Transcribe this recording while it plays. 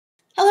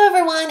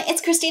everyone,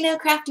 it's Christina of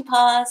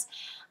CraftyPaws.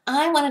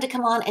 I wanted to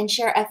come on and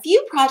share a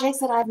few projects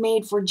that I've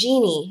made for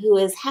Jeannie, who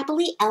is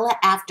Happily Ella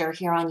After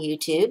here on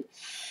YouTube.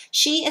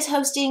 She is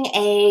hosting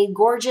a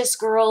Gorjuss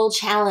Girl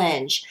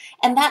challenge,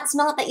 and that's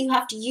not that you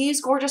have to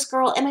use Gorjuss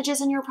Girl images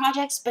in your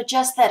projects, but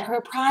just that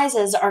her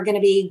prizes are going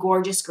to be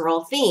Gorjuss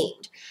Girl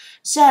themed.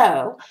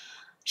 So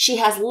she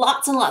has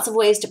lots and lots of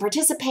ways to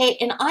participate,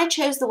 and I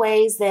chose the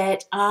ways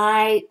that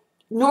I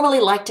normally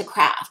like to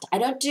craft. I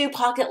don't do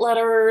pocket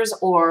letters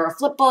or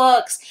flip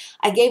books.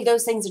 I gave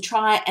those things a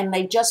try and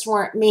they just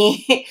weren't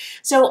me.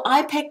 So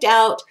I picked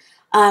out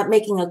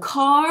making a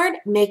card,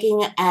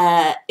 making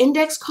an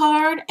index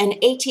card, an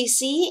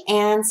ATC,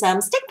 and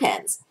some stick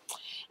pins.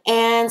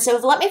 And so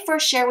let me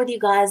first share with you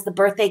guys the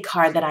birthday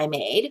card that I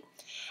made.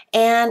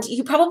 And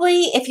you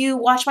probably, if you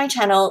watch my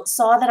channel,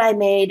 saw that I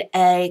made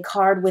a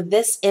card with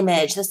this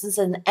image. This is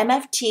an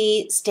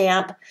MFT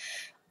stamp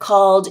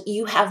called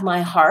You Have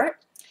My Heart.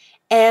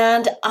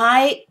 And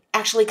I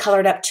actually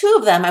colored up two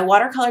of them. I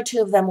watercolored two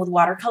of them with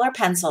watercolor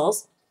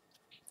pencils.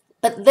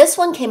 But this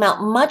one came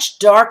out much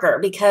darker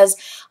because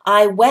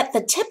I wet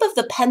the tip of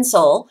the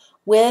pencil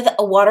with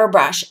a water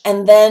brush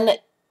and then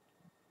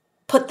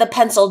put the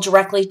pencil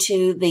directly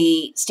to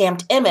the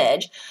stamped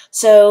image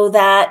so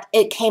that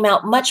it came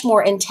out much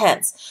more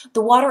intense.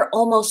 The water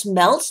almost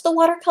melts the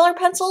watercolor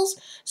pencils,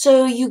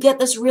 so you get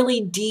this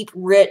really deep,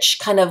 rich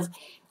kind of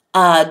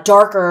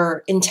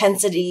darker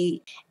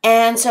intensity.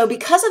 And so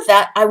because of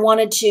that, I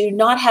wanted to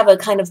not have a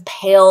kind of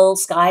pale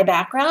sky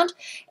background,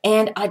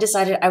 and I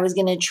decided I was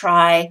going to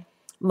try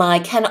my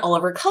Ken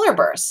Oliver color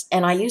bursts,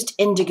 and I used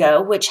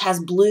indigo, which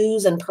has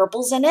blues and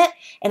purples in it,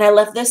 and I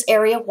left this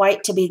area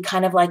white to be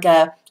kind of like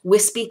a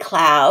wispy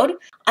cloud.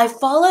 I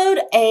followed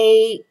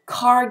a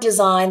card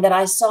design that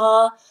I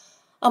saw,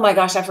 oh my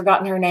gosh, I've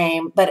forgotten her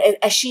name, but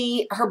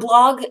her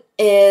blog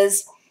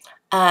is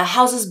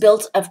Houses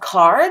Built of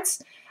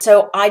Cards.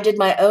 So I did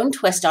my own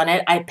twist on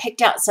it. I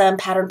picked out some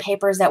pattern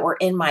papers that were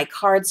in my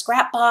card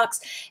scrap box,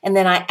 and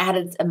then I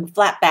added some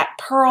flat back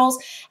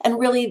pearls. And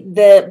really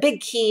the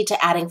big key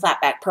to adding flat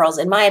back pearls,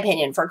 in my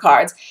opinion, for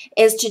cards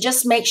is to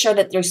just make sure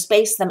that you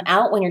space them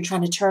out when you're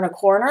trying to turn a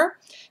corner.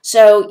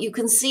 So you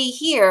can see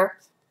here,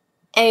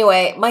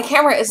 anyway, my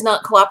camera is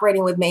not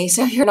cooperating with me,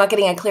 so you're not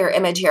getting a clear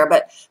image here,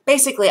 but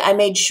basically I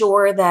made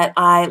sure that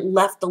I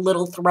left the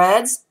little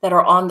threads that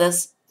are on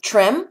this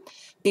trim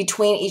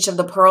between each of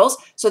the pearls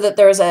so that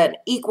there's an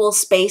equal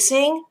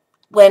spacing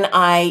when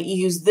I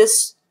use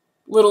this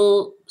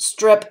little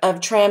strip of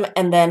trim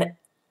and then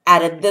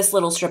added this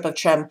little strip of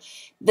trim.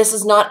 This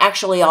is not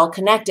actually all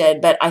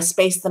connected, but I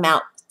spaced them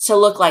out to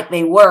look like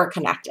they were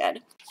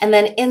connected. And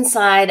then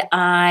inside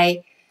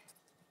I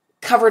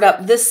covered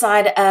up this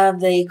side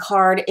of the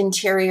card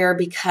interior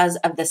because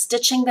of the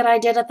stitching that I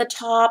did at the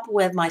top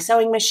with my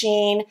sewing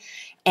machine.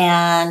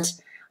 And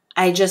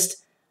I just,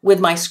 with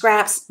my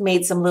scraps,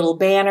 made some little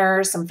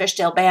banners, some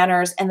fishtail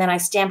banners, and then I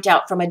stamped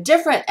out from a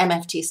different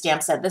MFT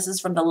stamp set. This is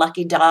from the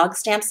Lucky Dog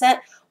stamp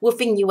set,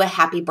 Woofing You a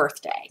Happy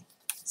Birthday.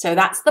 So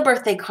that's the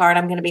birthday card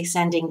I'm going to be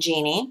sending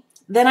Jeannie.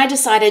 Then I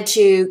decided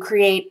to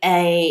create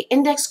an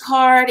index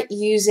card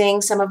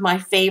using some of my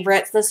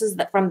favorites. This is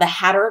from the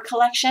Hatter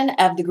collection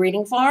of the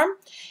Greeting Farm.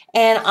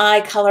 And I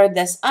colored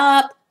this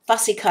up,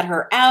 fussy cut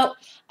her out.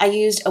 I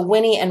used a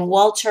Winnie and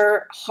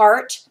Walter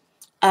heart,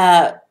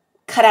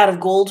 cut out of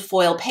gold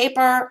foil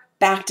paper,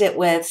 backed it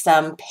with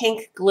some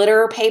pink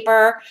glitter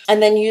paper,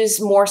 and then used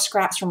more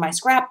scraps from my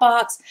scrap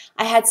box.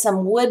 I had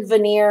some wood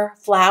veneer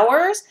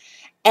flowers,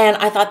 and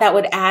I thought that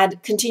would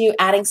continue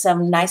adding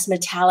some nice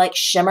metallic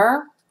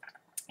shimmer.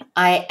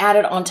 I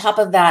added on top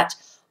of that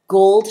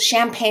gold,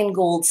 champagne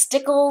gold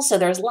stickles, so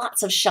there's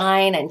lots of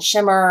shine and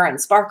shimmer and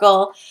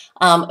sparkle.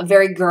 A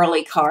very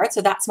girly card,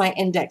 so that's my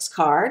index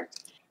card.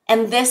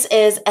 And this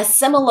is a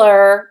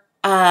similar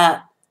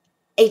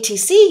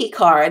ATC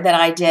card that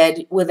I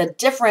did with a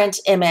different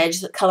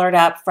image colored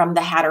up from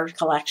the Hatter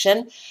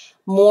collection.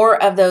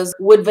 More of those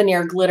wood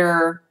veneer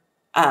glitter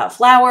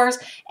flowers.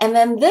 And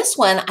then this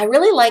one, I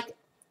really like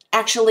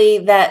actually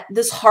that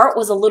this heart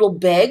was a little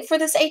big for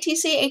this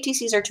ATC.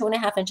 ATCs are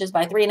 2.5 inches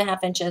by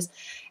 3.5 inches.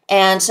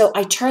 And so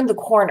I turned the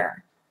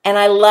corner. And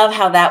I love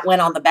how that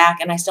went on the back.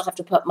 And I still have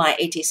to put my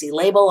ATC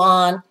label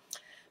on.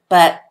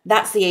 But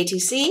that's the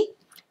ATC.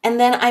 And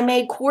then I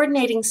made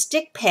coordinating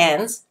stick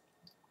pins.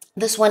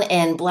 This one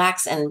in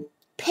blacks and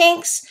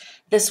pinks,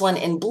 this one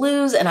in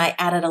blues, and I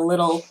added a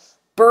little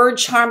bird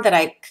charm that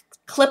I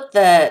clipped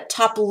the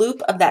top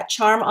loop of that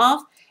charm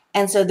off,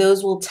 and so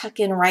those will tuck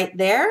in right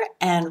there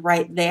and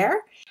right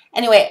there.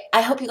 Anyway,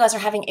 I hope you guys are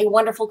having a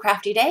wonderful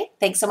crafty day.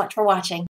 Thanks so much for watching.